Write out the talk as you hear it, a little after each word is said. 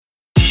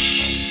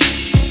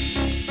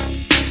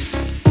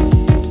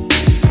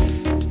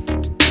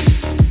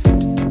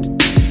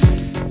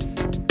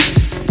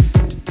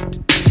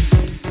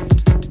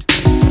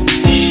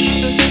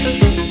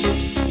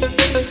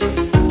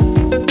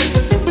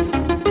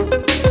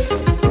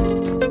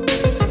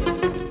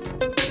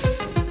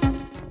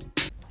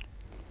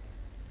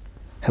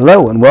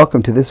Hello and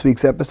welcome to this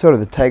week's episode of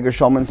the Tiger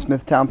Schulman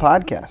Smithtown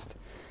podcast.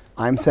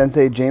 I'm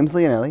Sensei James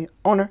Leonelli,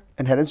 owner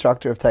and head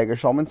instructor of Tiger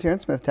Schulman's here in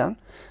Smithtown.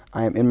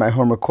 I am in my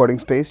home recording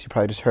space. You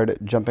probably just heard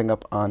it jumping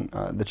up on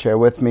the chair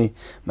with me.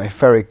 My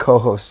furry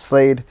co-host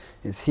Slade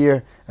is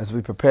here as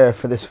we prepare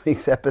for this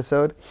week's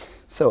episode.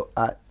 So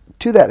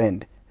to that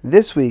end,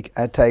 this week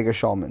at Tiger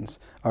Schulman's,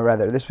 or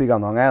rather this week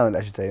on Long Island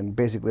I should say, and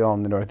basically all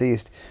in the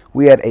Northeast,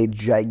 we had a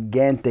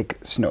gigantic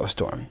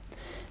snowstorm.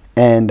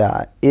 And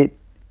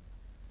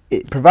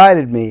it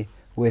provided me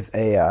with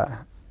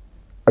a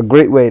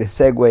great way to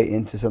segue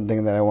into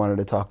something that I wanted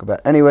to talk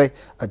about. Anyway,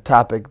 a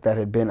topic that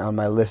had been on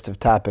my list of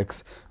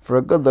topics for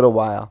a good little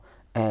while,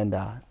 and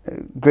a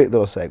great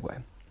little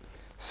segue.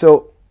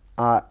 So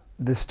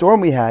the storm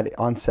we had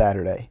on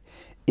Saturday,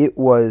 it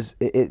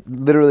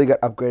literally got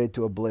upgraded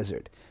to a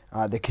blizzard.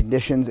 The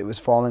conditions, it was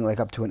falling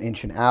like up to an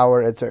inch an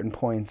hour at certain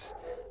points.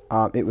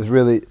 It was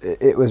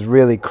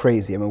really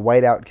crazy. I mean,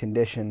 whiteout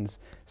conditions,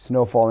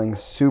 snow falling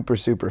super,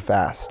 super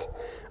fast.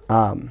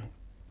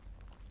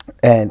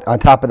 And on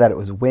top of that, it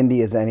was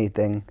windy as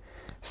anything.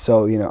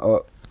 So,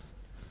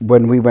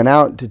 when we went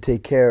out to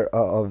take care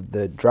of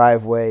the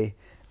driveway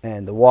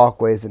and the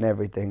walkways and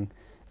everything,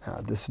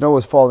 the snow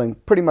was falling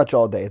pretty much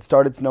all day. It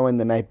started snowing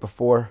the night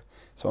before.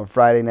 So on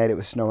Friday night, it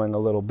was snowing a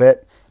little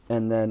bit.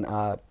 And then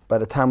by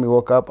the time we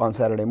woke up on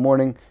Saturday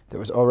morning, there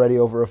was already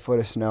over a foot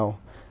of snow,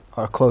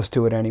 or close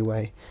to it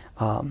anyway.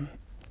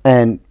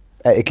 And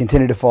it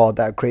continued to fall at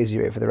that crazy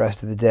rate for the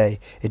rest of the day.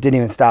 It didn't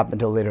even stop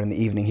until later in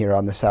the evening here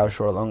on the South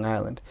Shore of Long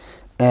Island.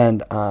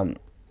 And,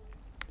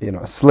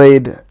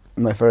 Slade,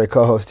 my furry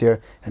co-host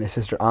here, and his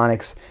sister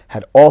Onyx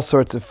had all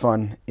sorts of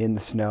fun in the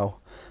snow.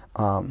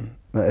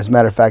 As a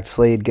matter of fact,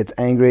 Slade gets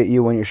angry at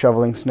you when you're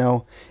shoveling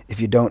snow if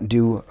you don't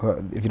do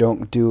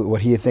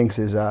what he thinks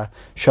is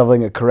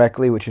shoveling it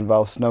correctly, which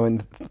involves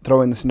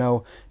throwing the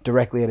snow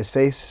directly at his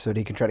face so that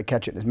he can try to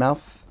catch it in his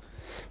mouth.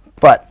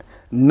 But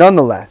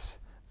nonetheless,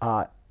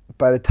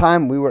 by the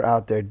time we were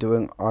out there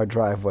doing our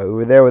driveway, we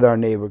were there with our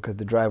neighbor because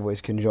the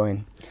driveways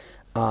conjoin.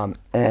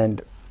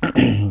 And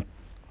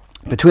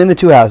between the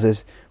two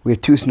houses, we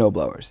have two snow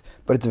blowers.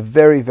 But it's a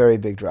very, very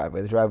big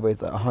driveway. The driveway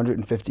is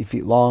 150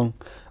 feet long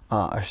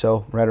or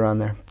so, right around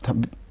there,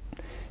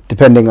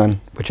 depending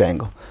on which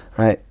angle,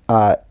 right?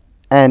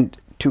 And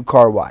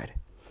 2-car wide.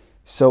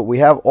 So we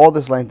have all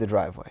this length of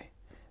driveway.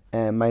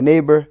 And my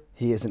neighbor,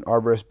 he is an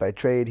arborist by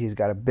trade. He's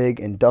got a big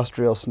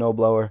industrial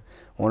snowblower,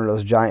 one of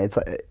those giant.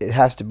 It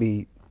has to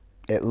be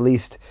at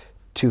least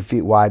 2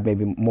 feet wide,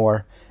 maybe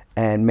more.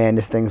 And man,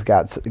 this thing's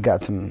got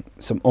some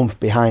oomph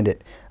behind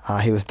it.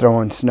 He was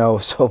throwing snow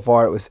so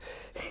far. It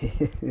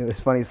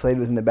was funny. Slade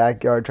was in the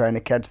backyard trying to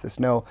catch the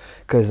snow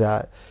because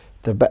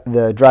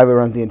the driveway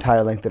runs the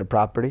entire length of the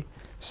property.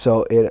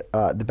 So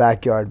the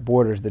backyard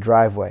borders the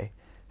driveway.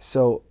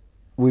 So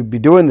we'd be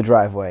doing the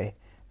driveway,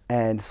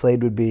 and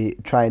Slade would be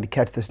trying to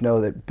catch the snow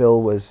that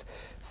Bill was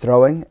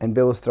throwing, and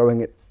Bill was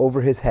throwing it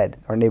over his head.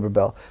 Our neighbor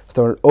Bill was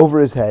throwing it over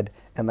his head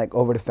and like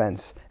over the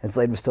fence, and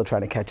Slade was still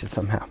trying to catch it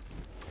somehow.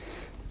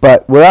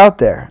 But we're out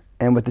there,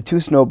 and with the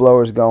two snow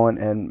blowers going,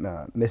 and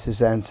Mrs.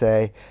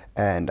 Sensei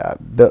and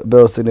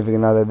Bill's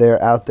significant other,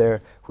 they're out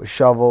there with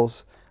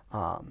shovels,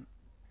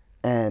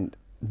 and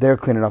they're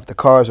cleaning off the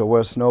cars, or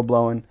we're snow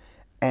blowing,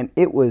 and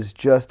it was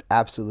just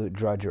absolute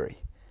drudgery.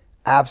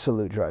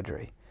 Absolute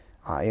drudgery.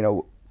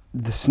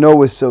 The snow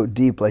was so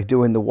deep, like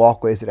doing the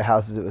walkways to the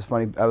houses, it was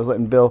funny. I was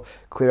letting Bill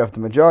clear off the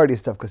majority of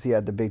stuff because he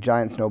had the big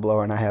giant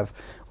snowblower, and I have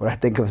what I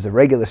think of as a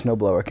regular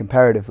snowblower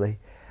comparatively.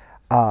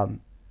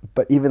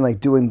 But even like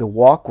doing the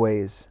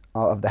walkways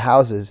of the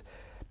houses,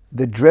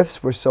 the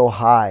drifts were so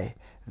high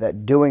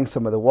that doing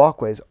some of the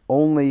walkways,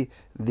 only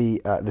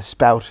the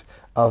spout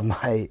of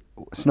my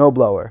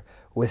snowblower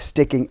was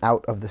sticking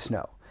out of the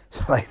snow.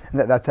 So like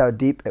that's how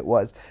deep it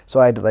was. So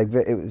I had to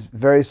it was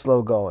very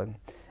slow going.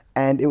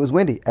 And it was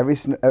windy. Every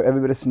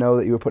bit of snow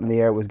that you were putting in the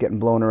air was getting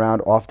blown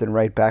around, often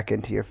right back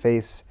into your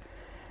face.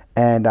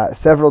 And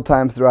several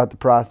times throughout the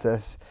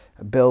process,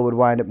 Bill would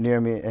wind up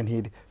near me, and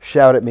he'd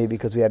shout at me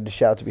because we had to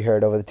shout to be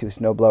heard over the two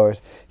snow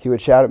blowers. He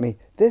would shout at me,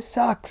 "This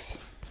sucks!"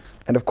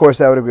 And of course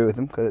I would agree with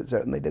him because it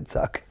certainly did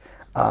suck.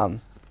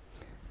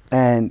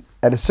 And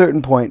at a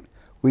certain point,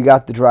 we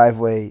got the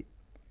driveway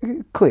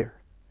clear,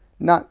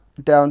 not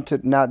down to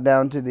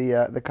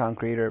the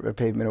concrete or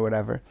pavement or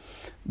whatever,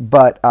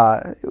 but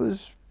it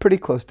was pretty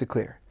close to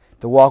clear.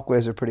 The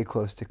walkways are pretty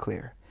close to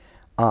clear.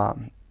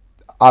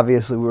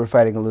 Obviously, we were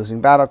fighting a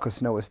losing battle because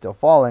snow was still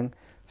falling.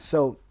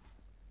 So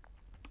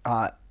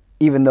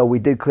even though we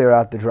did clear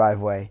out the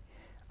driveway,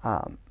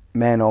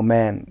 man, oh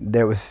man,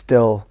 there was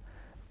still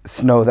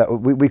snow that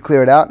we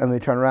clear it out, and we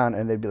turn around,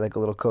 and there'd be like a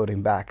little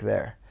coating back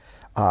there.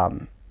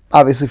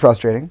 Obviously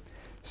frustrating.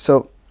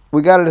 So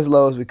we got it as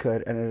low as we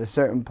could, and at a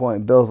certain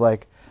point, Bill's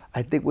like,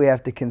 "I think we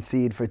have to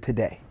concede for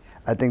today.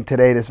 I think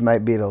today this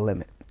might be the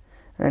limit."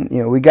 And,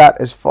 we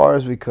got as far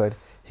as we could.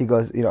 He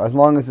goes, as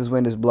long as this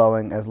wind is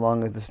blowing, as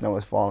long as the snow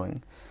is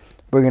falling,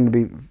 we're going to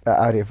be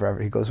out here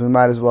forever. He goes, we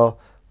might as well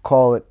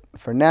call it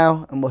for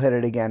now, and we'll hit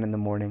it again in the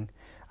morning.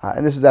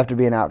 And this was after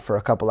being out for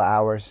a couple of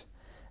hours.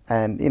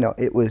 And,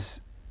 it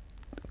was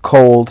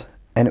cold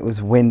and it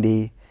was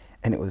windy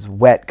and it was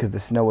wet because the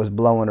snow was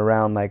blowing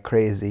around like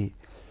crazy.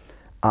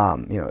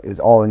 It was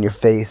all in your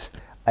face.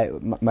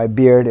 My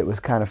beard, it was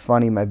kind of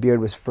funny. My beard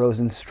was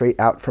frozen straight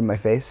out from my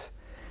face.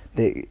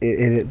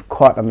 It had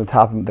caught on the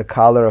top of the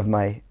collar of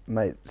my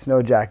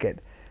snow jacket,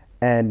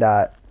 and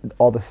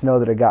all the snow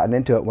that had gotten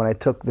into it. When I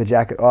took the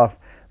jacket off,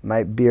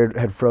 my beard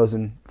had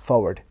frozen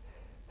forward,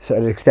 so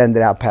it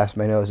extended out past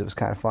my nose. It was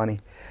kind of funny.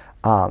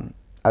 I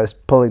was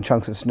pulling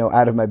chunks of snow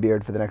out of my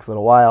beard for the next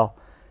little while.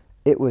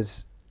 It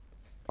was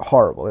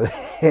horrible.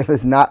 It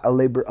was not a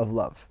labor of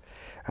love.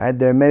 Right?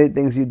 There are many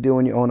things you do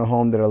when you own a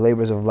home that are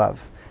labors of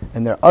love.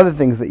 And there are other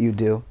things that you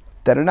do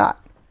that are not,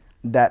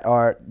 that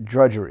are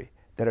drudgery,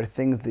 that are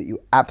things that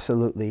you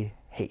absolutely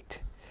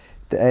hate.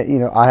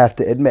 I have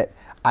to admit,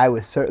 I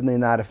was certainly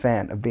not a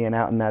fan of being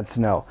out in that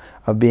snow,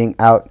 of being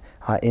out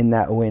in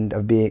that wind,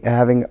 of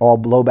having all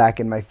blow back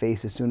in my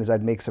face as soon as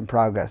I'd make some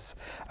progress,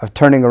 of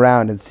turning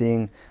around and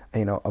seeing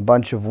a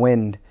bunch of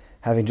wind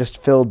having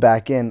just filled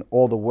back in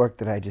all the work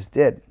that I just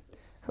did.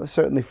 It was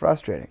certainly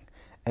frustrating,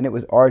 and it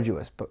was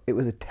arduous, but it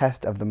was a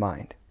test of the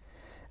mind.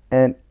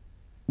 And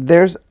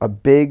there's a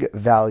big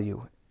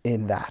value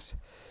in that.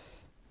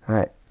 All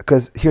right?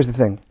 Because here's the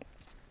thing.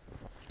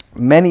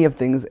 Many of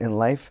things in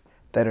life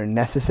that are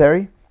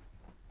necessary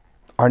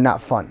are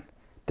not fun.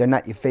 They're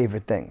not your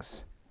favorite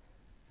things.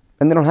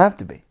 And they don't have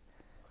to be.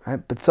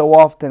 Right? But so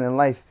often in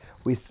life,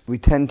 we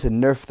tend to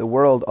nerf the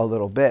world a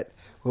little bit,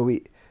 where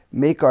we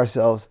make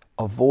ourselves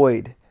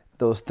avoid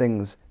those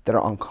things that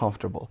are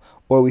uncomfortable,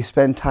 or we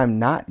spend time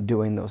not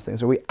doing those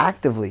things, or we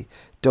actively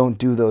don't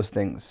do those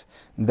things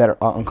that are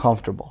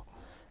uncomfortable.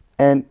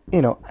 And,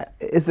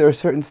 is there a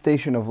certain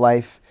station of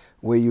life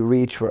where you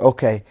reach where,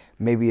 okay,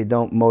 maybe you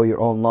don't mow your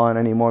own lawn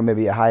anymore,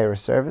 maybe you hire a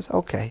service?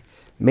 Okay,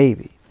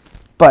 maybe.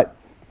 But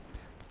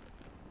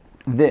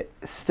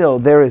still,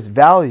 there is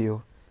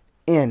value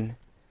in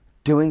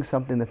doing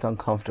something that's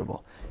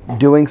uncomfortable,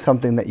 doing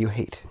something that you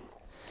hate.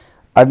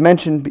 I've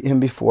mentioned him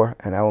before,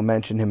 and I will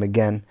mention him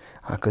again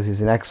because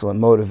he's an excellent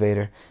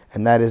motivator,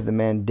 and that is the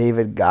man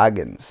David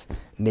Goggins,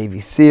 Navy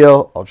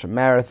SEAL,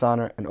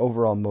 ultramarathoner, and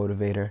overall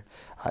motivator.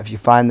 If you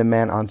find the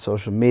man on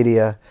social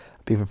media,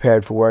 be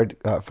prepared for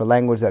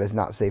language that is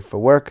not safe for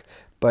work,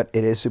 but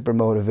it is super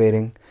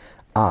motivating.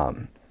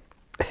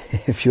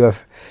 If you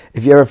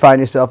ever find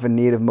yourself in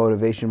need of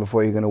motivation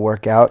before you're going to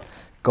work out,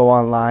 go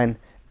online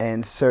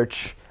and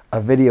search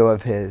a video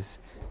of his.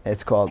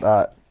 It's called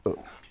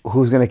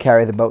Who's Going to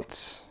Carry the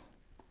Boats?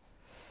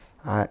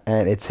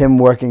 And it's him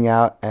working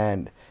out,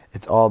 and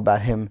it's all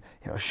about him,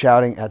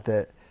 shouting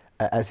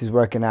as he's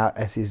working out,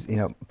 as he's,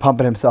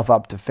 pumping himself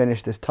up to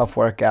finish this tough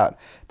workout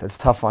that's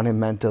tough on him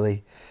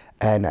mentally.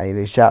 And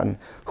he's shouting,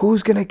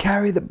 "Who's going to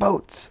carry the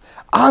boats?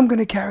 I'm going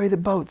to carry the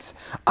boats.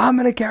 I'm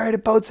going to carry the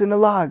boats and the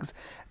logs."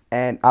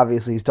 And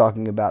obviously he's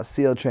talking about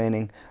SEAL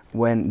training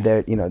when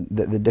they're,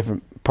 the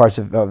different parts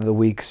of the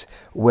weeks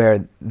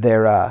where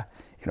they're,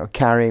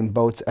 carrying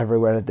boats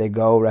everywhere that they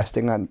go,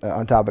 resting on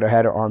top of their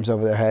head or arms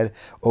over their head,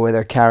 or where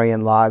they're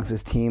carrying logs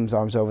as teams,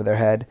 arms over their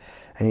head.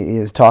 And he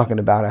is talking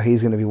about how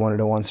he's going to be one of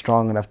the ones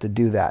strong enough to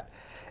do that.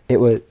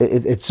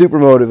 It's super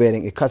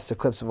motivating. It cuts to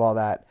clips of all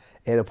that.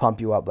 It'll pump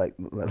you up like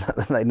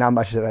not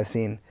much that I've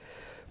seen.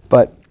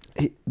 But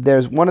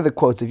there's one of the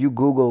quotes, if you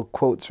Google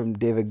quotes from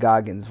David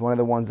Goggins, one of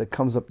the ones that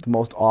comes up the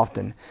most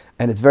often,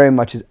 and it's very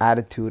much his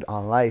attitude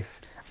on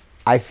life,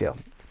 I feel,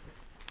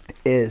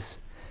 is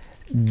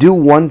do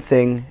one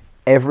thing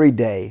every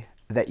day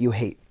that you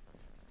hate.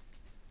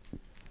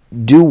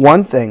 Do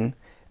one thing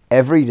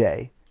every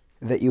day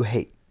that you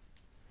hate.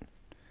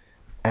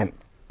 And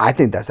I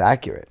think that's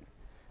accurate.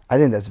 I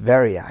think that's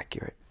very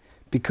accurate,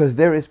 because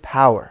there is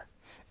power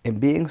in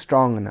being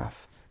strong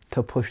enough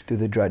to push through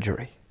the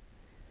drudgery.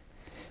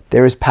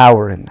 There is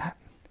power in that.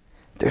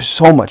 There's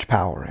so much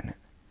power in it.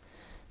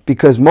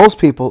 Because most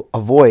people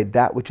avoid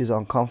that which is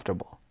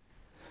uncomfortable,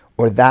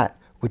 or that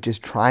which is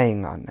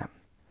trying on them,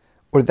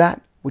 or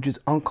that which is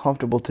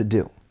uncomfortable to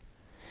do.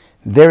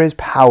 There is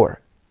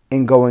power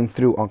in going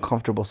through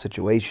uncomfortable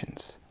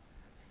situations.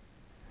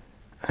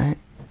 Right?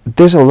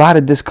 There's a lot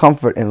of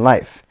discomfort in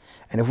life.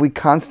 And if we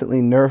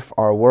constantly nerf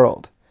our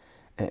world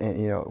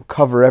and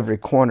cover every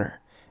corner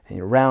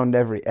and round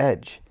every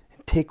edge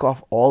and take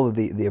off all of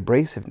the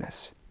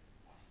abrasiveness,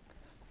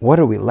 what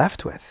are we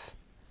left with?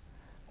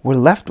 We're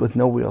left with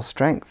no real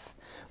strength.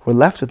 We're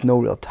left with no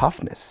real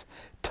toughness.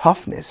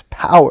 Toughness,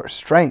 power,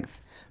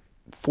 strength,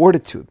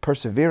 fortitude,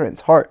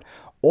 perseverance, heart,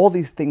 all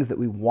these things that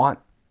we want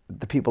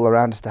the people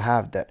around us to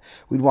have, that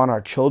we'd want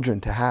our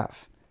children to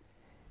have.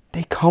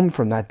 They come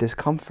from that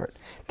discomfort.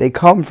 They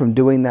come from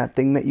doing that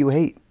thing that you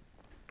hate.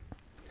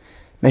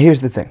 Now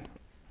here's the thing.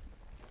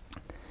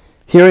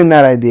 Hearing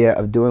that idea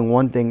of doing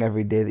one thing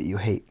every day that you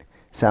hate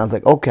sounds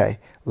like, okay,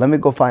 let me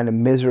go find a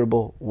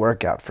miserable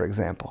workout, for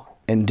example,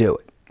 and do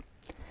it.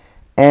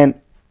 And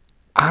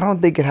I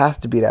don't think it has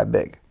to be that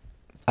big.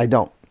 I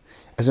don't.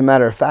 As a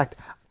matter of fact,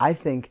 I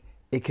think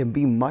it can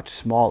be much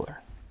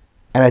smaller,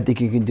 and I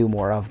think you can do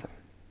more of them.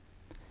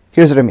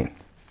 Here's what I mean.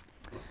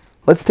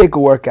 Let's take a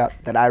workout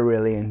that I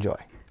really enjoy.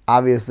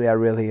 obviously I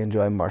really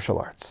enjoy martial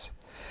arts.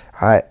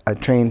 I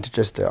trained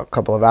just a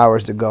couple of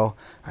hours ago.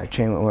 I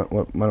trained with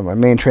one of my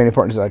main training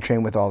partners that I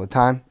train with all the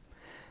time.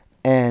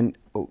 And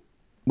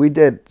we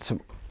did some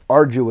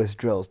arduous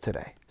drills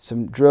today.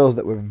 Some drills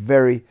that were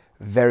very,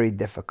 very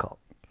difficult.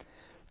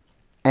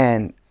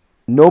 And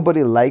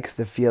nobody likes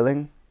the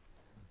feeling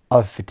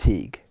of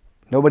fatigue.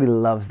 Nobody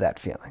loves that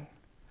feeling.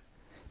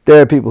 There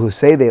are people who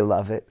say they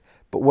love it,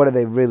 but what do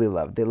they really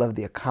love? They love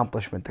the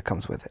accomplishment that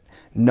comes with it,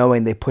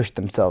 knowing they pushed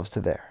themselves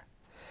to there.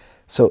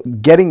 So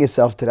getting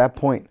yourself to that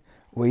point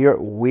where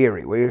you're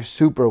weary, where you're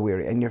super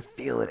weary, and you're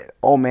feeling it.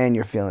 Oh man,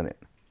 you're feeling it.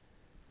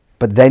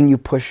 But then you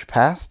push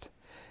past.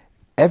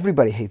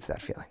 Everybody hates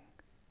that feeling.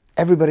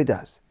 Everybody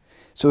does.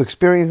 So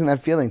experiencing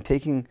that feeling,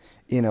 taking,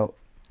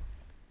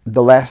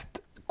 the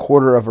last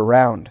quarter of a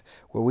round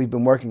where we've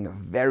been working a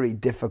very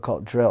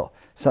difficult drill,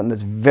 something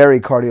that's very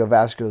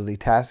cardiovascularly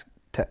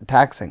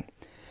taxing,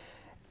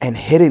 and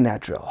hitting that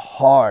drill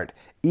hard,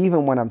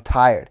 even when I'm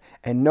tired,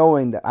 and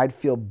knowing that I'd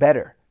feel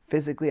better,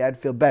 physically I'd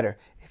feel better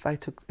if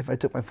I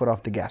took my foot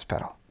off the gas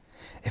pedal,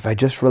 if I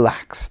just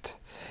relaxed,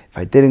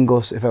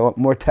 if I went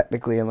more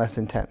technically and less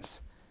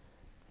intense.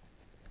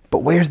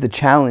 But where's the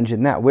challenge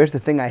in that? Where's the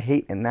thing I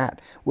hate in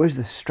that? Where's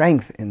the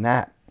strength in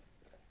that?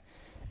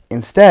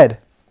 Instead,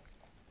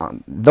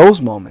 on those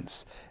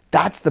moments,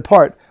 that's the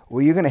part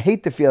where you're going to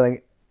hate the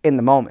feeling in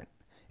the moment.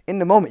 In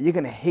the moment, you're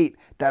going to hate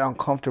that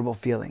uncomfortable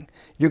feeling.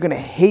 You're going to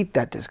hate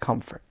that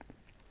discomfort.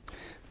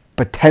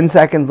 But 10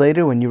 seconds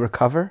later, when you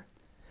recover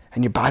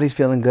and your body's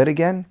feeling good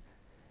again,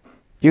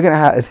 you're going to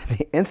have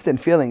the instant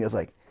feeling is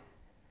like,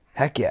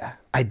 heck yeah,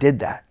 I did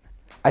that.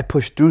 I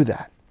pushed through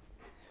that.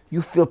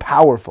 You feel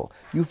powerful.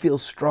 You feel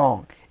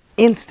strong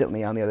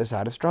instantly on the other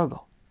side of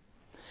struggle.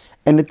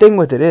 And the thing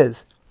with it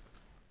is,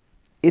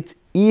 it's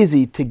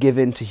easy to give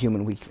in to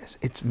human weakness.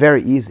 It's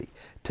very easy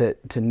to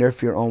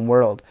nerf your own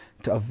world,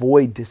 to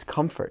avoid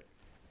discomfort.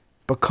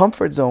 But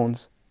comfort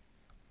zones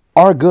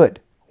are good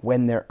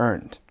when they're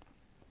earned.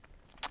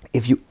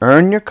 If you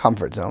earn your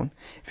comfort zone,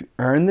 if you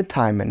earn the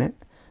time in it,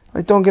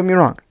 like, don't get me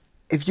wrong,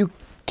 if you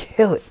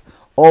kill it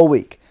all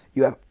week,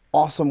 you have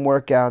awesome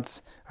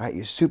workouts, right?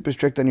 You're super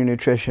strict on your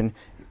nutrition,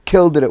 you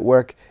killed it at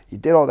work, you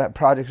did all that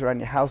projects around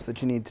your house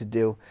that you need to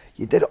do,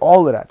 you did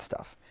all of that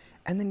stuff.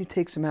 And then you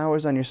take some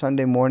hours on your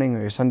Sunday morning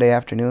or your Sunday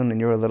afternoon and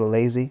you're a little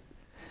lazy, you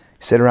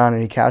sit around on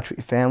your couch with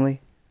your family,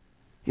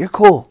 you're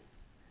cool.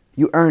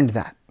 You earned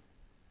that.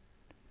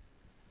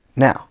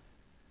 Now,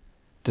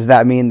 does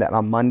that mean that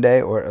on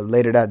Monday or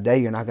later that day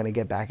you're not going to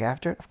get back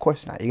after it? Of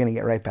course not. You're going to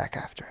get right back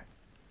after it.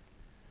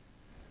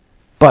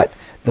 But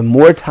the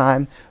more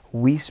time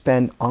we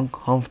spend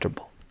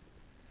uncomfortable,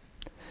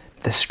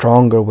 the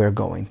stronger we're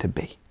going to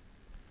be.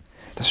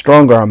 The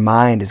stronger our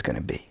mind is going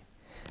to be.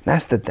 And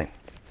that's the thing.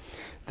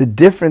 The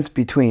difference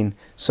between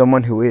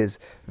someone who is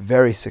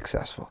very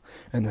successful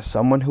and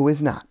someone who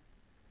is not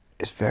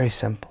is very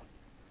simple.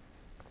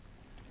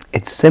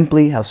 It's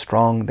simply how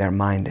strong their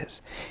mind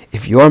is.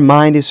 If your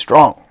mind is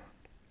strong,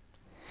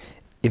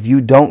 if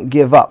you don't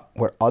give up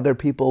where other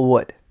people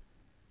would,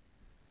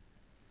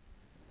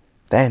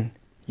 then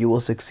you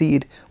will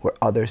succeed where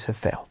others have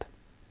failed.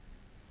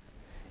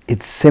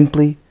 It's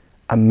simply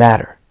a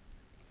matter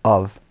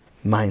of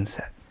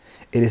mindset.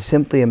 It is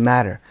simply a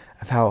matter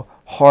of how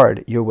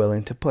hard you're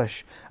willing to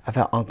push, of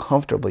how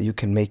uncomfortable you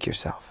can make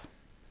yourself.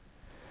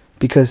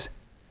 Because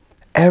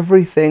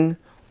everything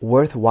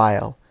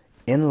worthwhile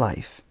in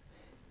life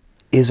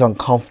is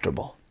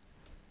uncomfortable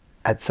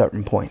at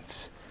certain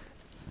points.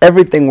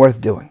 Everything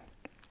worth doing.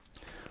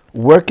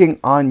 Working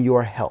on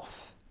your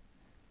health,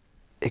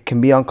 it can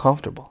be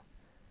uncomfortable.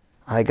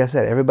 Like I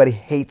said, everybody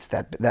hates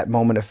that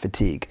moment of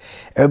fatigue.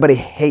 Everybody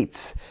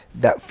hates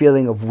that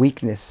feeling of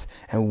weakness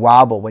and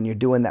wobble when you're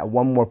doing that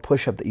one more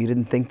push-up that you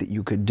didn't think that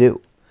you could do.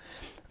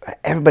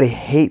 Everybody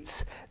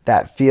hates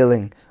that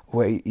feeling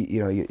where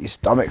your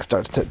stomach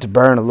starts to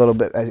burn a little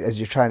bit as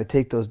you're trying to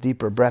take those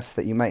deeper breaths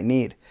that you might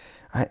need.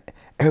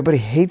 Everybody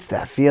hates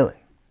that feeling.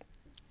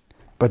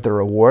 But the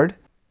reward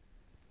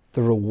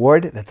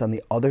that's on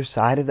the other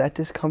side of that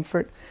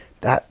discomfort,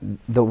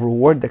 the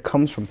reward that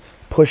comes from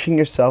pushing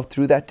yourself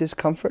through that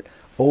discomfort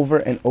over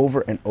and over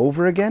and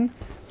over again,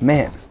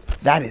 man,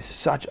 that is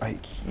such a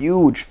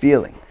huge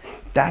feeling.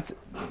 That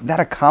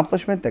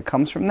accomplishment that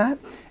comes from that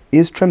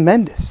is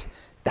tremendous.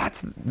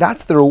 That's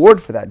the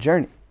reward for that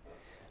journey,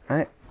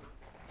 right?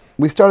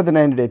 We started the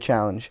 90-day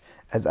challenge,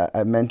 as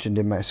I mentioned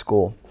in my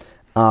school.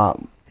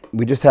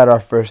 We just had our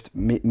first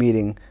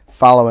meeting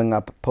following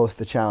up post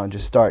the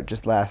challenge's start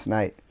just last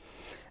night.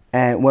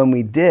 And when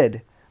we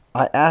did,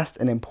 I asked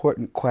an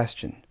important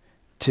question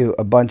to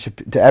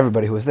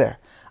everybody who was there.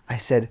 I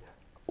said,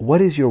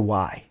 what is your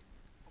why?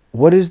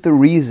 What is the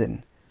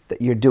reason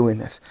that you're doing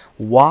this?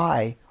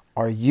 Why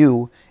are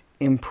you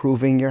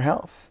improving your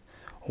health?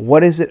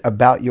 What is it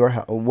about your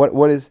health?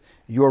 What is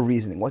your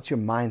reasoning? What's your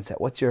mindset?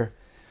 What's your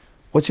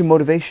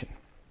motivation?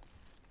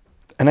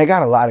 And I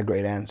got a lot of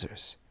great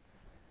answers.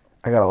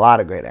 I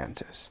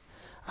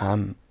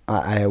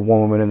have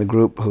one woman in the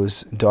group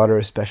whose daughter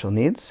has special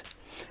needs.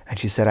 And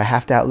she said, I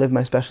have to outlive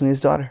my special needs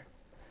daughter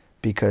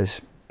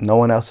because No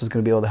one else is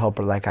going to be able to help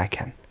her like I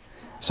can.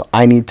 So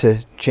I need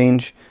to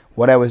change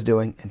what I was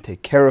doing and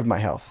take care of my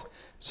health.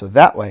 So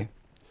that way,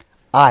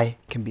 I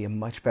can be in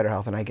much better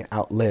health and I can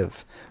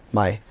outlive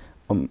my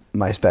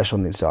special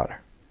needs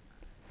daughter.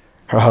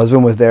 Her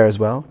husband was there as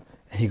well,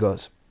 and he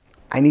goes,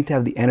 I need to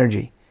have the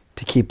energy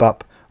to keep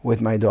up with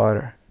my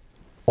daughter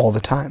all the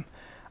time.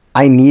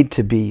 I need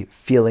to be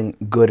feeling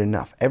good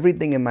enough.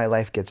 Everything in my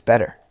life gets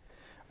better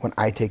when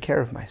I take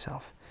care of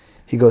myself.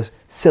 He goes,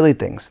 silly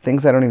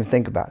things I don't even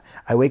think about.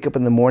 I wake up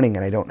in the morning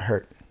and I don't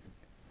hurt.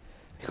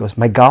 He goes,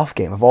 my golf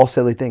game, of all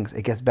silly things,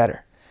 it gets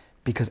better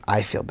because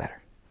I feel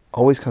better.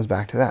 Always comes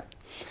back to that.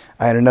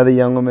 I had another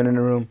young woman in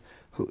the room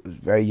who was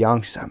very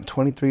young. She said, I'm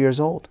 23 years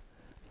old.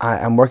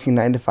 I'm working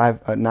a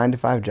 9 to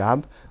 5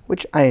 job,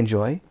 which I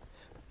enjoy,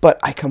 but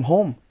I come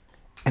home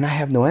and I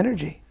have no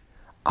energy.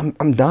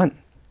 I'm done.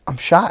 I'm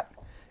shot.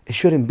 It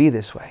shouldn't be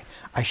this way.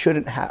 I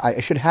should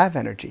have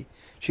energy.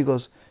 She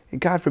goes,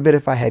 God forbid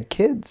if I had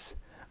kids,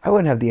 I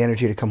wouldn't have the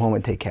energy to come home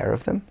and take care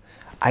of them.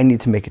 I need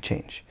to make a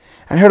change.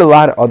 And I heard a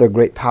lot of other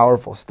great,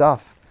 powerful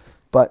stuff,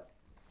 but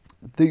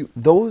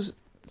those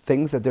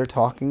things that they're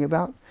talking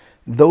about,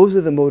 those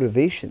are the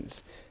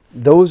motivations.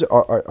 Those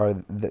are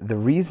the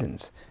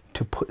reasons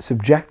to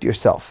subject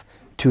yourself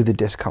to the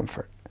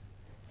discomfort.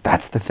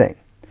 That's the thing.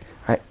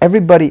 Right?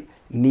 Everybody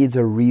needs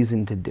a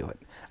reason to do it.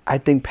 I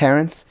think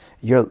parents,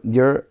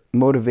 your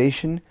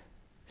motivation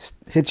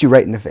hits you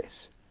right in the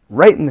face.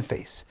 Right in the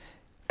face.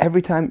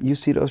 Every time you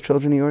see those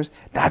children of yours,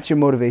 that's your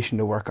motivation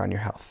to work on your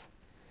health.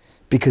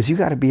 Because you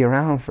got to be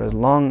around for as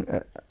long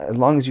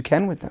as you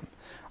can with them.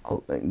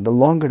 The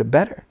longer the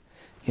better.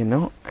 You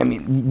know? I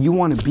mean, you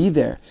want to be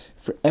there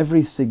for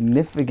every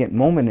significant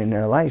moment in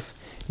their life.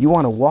 You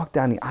want to walk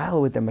down the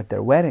aisle with them at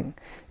their wedding.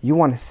 You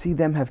want to see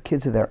them have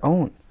kids of their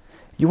own.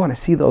 You want to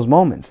see those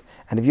moments.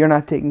 And if you're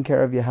not taking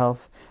care of your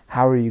health,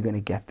 how are you going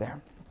to get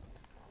there?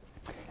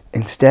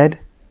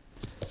 Instead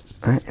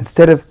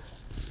of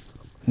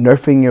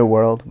nerfing your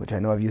world, which I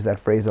know I've used that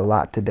phrase a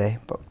lot today,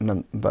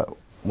 but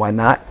why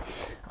not?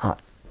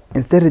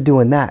 Instead of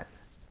doing that,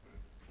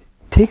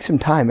 take some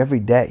time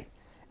every day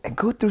and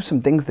go through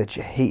some things that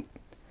you hate.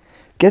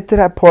 Get to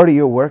that part of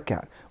your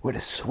workout where the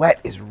sweat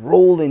is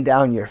rolling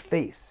down your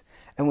face.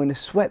 And when the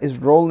sweat is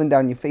rolling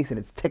down your face and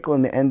it's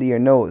tickling the end of your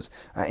nose,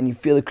 and you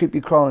feel it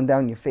creepy crawling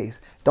down your face,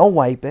 don't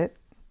wipe it.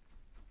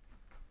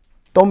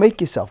 Don't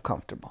make yourself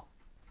comfortable.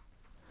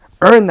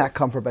 Earn that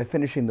comfort by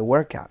finishing the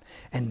workout.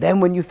 And then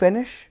when you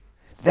finish,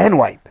 then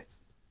wipe it.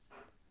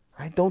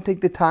 Right? Don't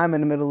take the time in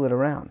the middle of the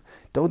round.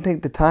 Don't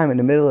take the time in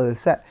the middle of the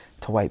set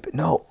to wipe it.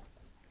 No.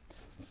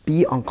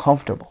 Be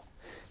uncomfortable.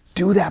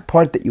 Do that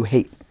part that you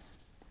hate.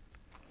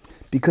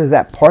 Because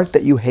that part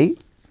that you hate,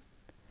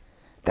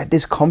 that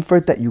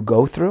discomfort that you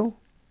go through,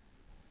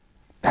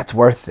 that's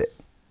worth it.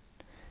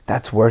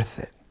 That's worth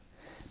it.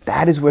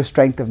 That is where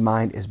strength of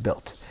mind is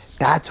built.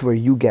 That's where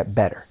you get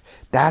better.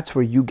 That's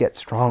where you get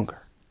stronger.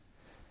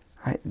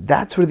 Right?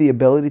 That's where the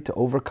ability to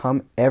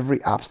overcome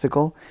every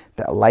obstacle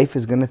that life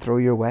is going to throw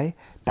your way,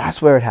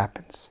 that's where it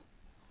happens.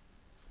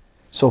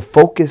 So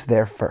focus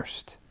there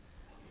first.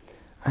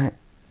 Right?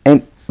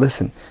 And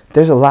listen,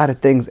 there's a lot of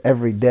things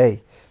every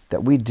day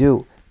that we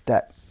do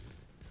that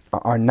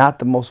are not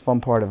the most fun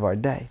part of our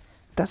day.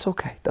 That's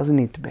okay. Doesn't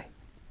need to be.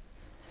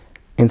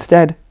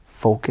 Instead,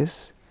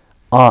 focus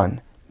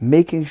on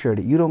making sure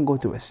that you don't go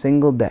through a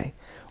single day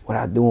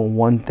without doing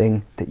one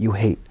thing that you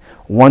hate.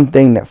 One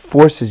thing that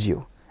forces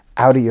you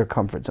out of your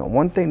comfort zone.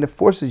 One thing that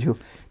forces you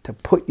to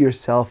put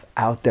yourself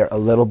out there a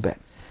little bit.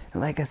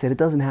 And like I said, it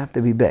doesn't have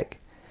to be big.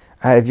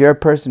 All right, if you're a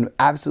person who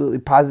absolutely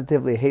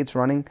positively hates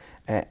running,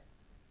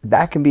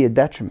 that can be a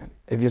detriment.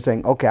 If you're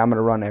saying, okay, I'm going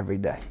to run every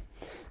day.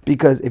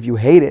 Because if you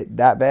hate it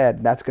that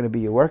bad, that's going to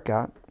be your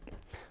workout.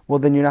 Well,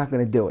 then you're not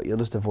going to do it. You'll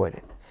just avoid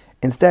it.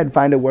 Instead,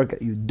 find a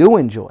workout you do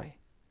enjoy.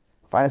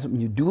 Find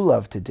something you do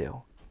love to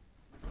do.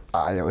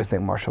 I always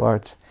think martial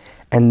arts.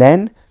 And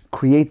then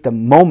create the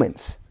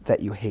moments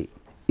that you hate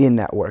in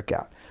that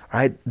workout.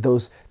 All right?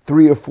 Those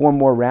 3 or 4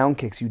 more round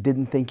kicks you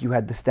didn't think you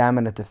had the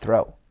stamina to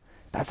throw.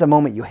 That's a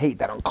moment you hate,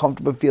 that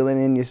uncomfortable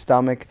feeling in your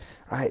stomach,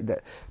 right?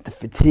 The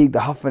fatigue, the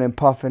huffing and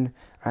puffing,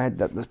 right?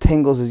 Those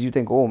tingles as you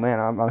think, oh man,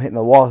 I'm hitting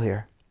a wall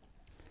here.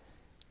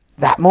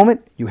 That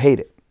moment, you hate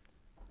it.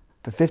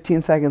 But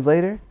 15 seconds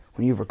later,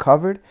 when you've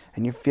recovered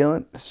and you're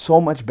feeling so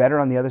much better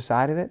on the other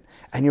side of it,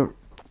 and you're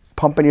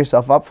pumping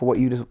yourself up for what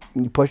you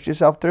pushed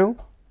yourself through,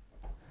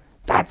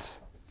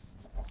 that's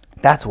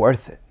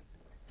worth it.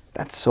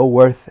 That's so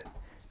worth it.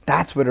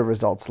 That's where the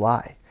results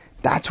lie.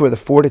 That's where the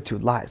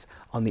fortitude lies,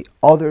 on the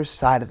other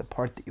side of the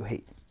part that you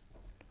hate.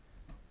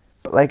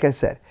 But like I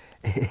said,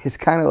 it's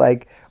kind of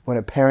like when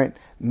a parent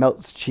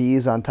melts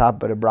cheese on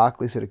top of the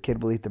broccoli so the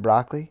kid will eat the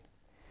broccoli.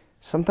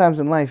 Sometimes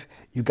in life,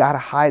 you got to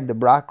hide the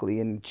broccoli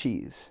in the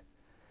cheese.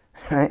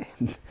 Right?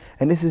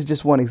 And this is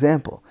just one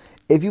example.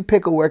 If you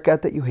pick a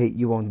workout that you hate,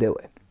 you won't do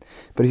it.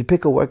 But if you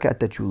pick a workout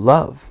that you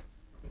love,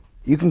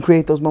 you can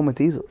create those moments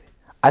easily.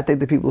 I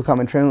think the people who come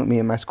and train with me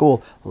in my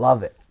school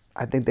love it.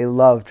 I think they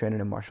love training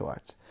in martial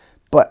arts.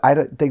 But I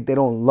don't think they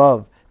don't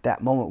love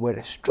that moment where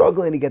they're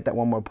struggling to get that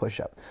one more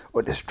push-up,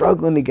 or they're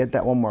struggling to get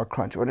that one more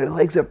crunch, or their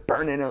legs are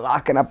burning and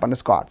locking up on the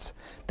squats.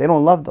 They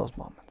don't love those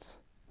moments.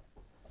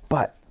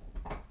 But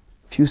a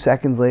few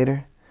seconds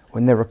later,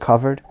 when they're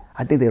recovered,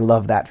 I think they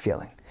love that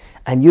feeling.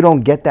 And you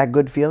don't get that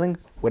good feeling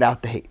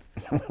without the hate.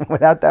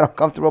 Without that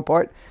uncomfortable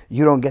part,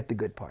 you don't get the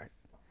good part.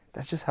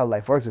 That's just how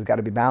life works. It's got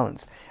to be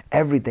balanced.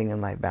 Everything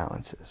in life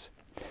balances.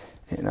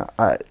 We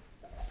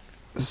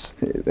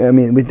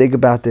think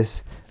about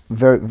this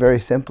very, very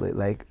simply.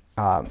 Like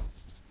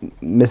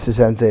Mr.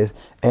 Sensei's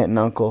aunt and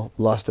uncle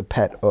lost a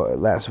pet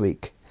last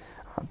week.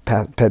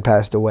 Pet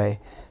passed away,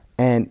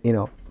 and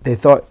they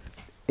thought,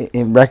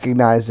 in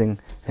recognizing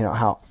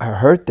how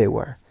hurt they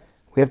were,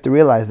 we have to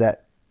realize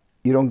that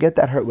you don't get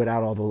that hurt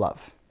without all the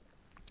love,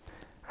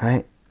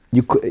 right?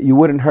 You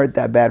wouldn't hurt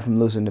that bad from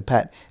losing the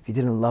pet if you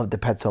didn't love the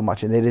pet so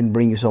much and they didn't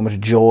bring you so much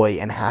joy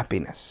and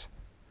happiness.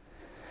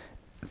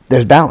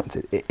 There's balance.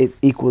 It's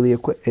equal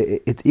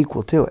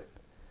to it,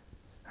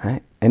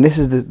 right? And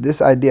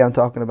this idea I'm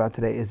talking about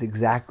today is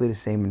exactly the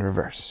same in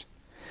reverse.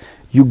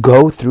 You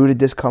go through the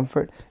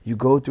discomfort. You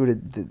go through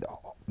the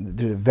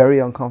very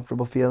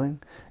uncomfortable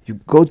feeling. You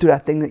go through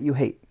that thing that you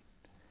hate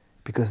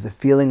because the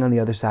feeling on the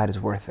other side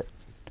is worth it.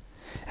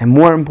 And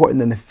more important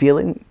than the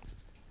feeling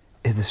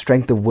is the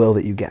strength of will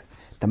that you get,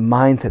 the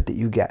mindset that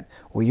you get,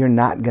 where you're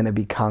not going to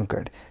be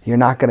conquered. You're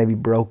not going to be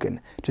broken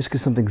just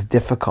because something's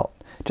difficult,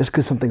 just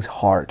because something's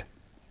hard.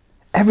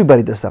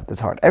 Everybody does stuff that's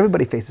hard.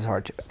 Everybody faces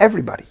hardship.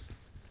 Everybody.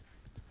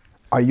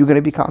 Are you going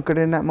to be conquered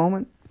in that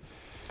moment?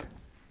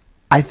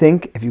 I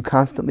think if you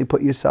constantly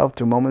put yourself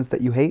through moments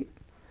that you hate,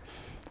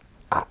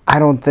 I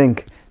don't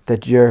think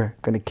that you're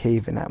going to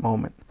cave in that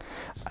moment.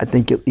 I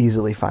think you'll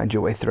easily find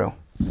your way through.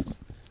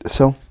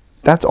 So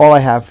that's all I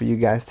have for you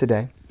guys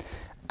today.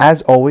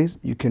 As always,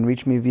 you can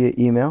reach me via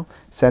email,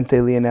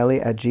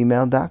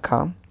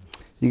 senseileonelli@gmail.com.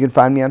 You can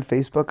find me on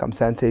Facebook. I'm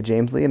Sensei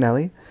James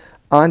Leonelli.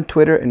 On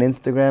Twitter and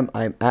Instagram,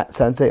 I'm at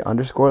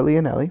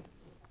Sensei_Leonelli.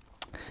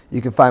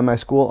 You can find my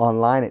school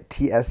online at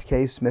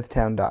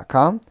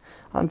tsksmithtown.com.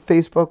 On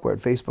Facebook, we're at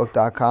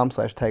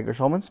facebook.com/Tiger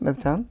Schulman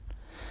Smithtown.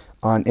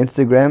 On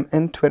Instagram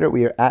and Twitter,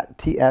 we are at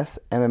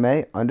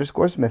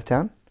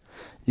TSMMA_Smithtown.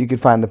 You can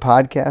find the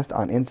podcast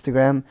on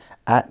Instagram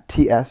at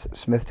TS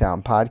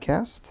Smithtown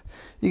Podcast.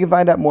 You can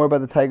find out more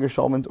about the Tiger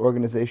Schulman's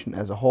organization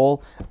as a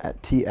whole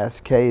at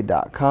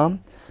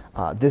tsk.com.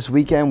 This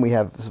weekend, we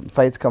have some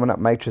fights coming up.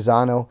 Mike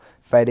Trizano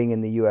fighting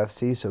in the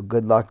UFC, so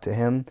good luck to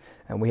him.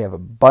 And we have a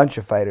bunch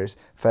of fighters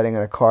fighting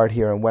on a card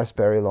here in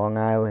Westbury, Long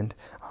Island,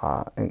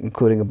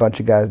 including a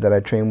bunch of guys that I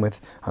train with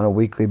on a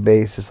weekly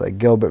basis, like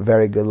Gilbert.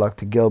 Very good luck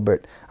to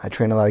Gilbert. I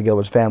train a lot of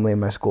Gilbert's family in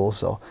my school,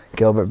 so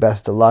Gilbert,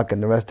 best of luck.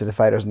 And the rest of the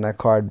fighters on that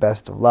card,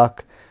 best of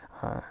luck.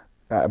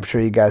 I'm sure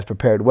you guys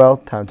prepared well.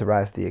 Time to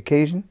rise to the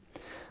occasion.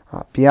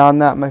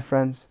 Beyond that, my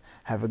friends,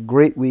 have a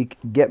great week.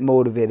 Get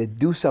motivated.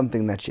 Do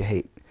something that you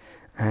hate.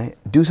 Right?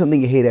 Do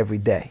something you hate every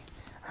day.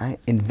 Right?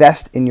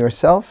 Invest in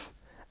yourself,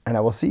 and I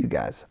will see you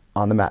guys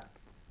on the mat.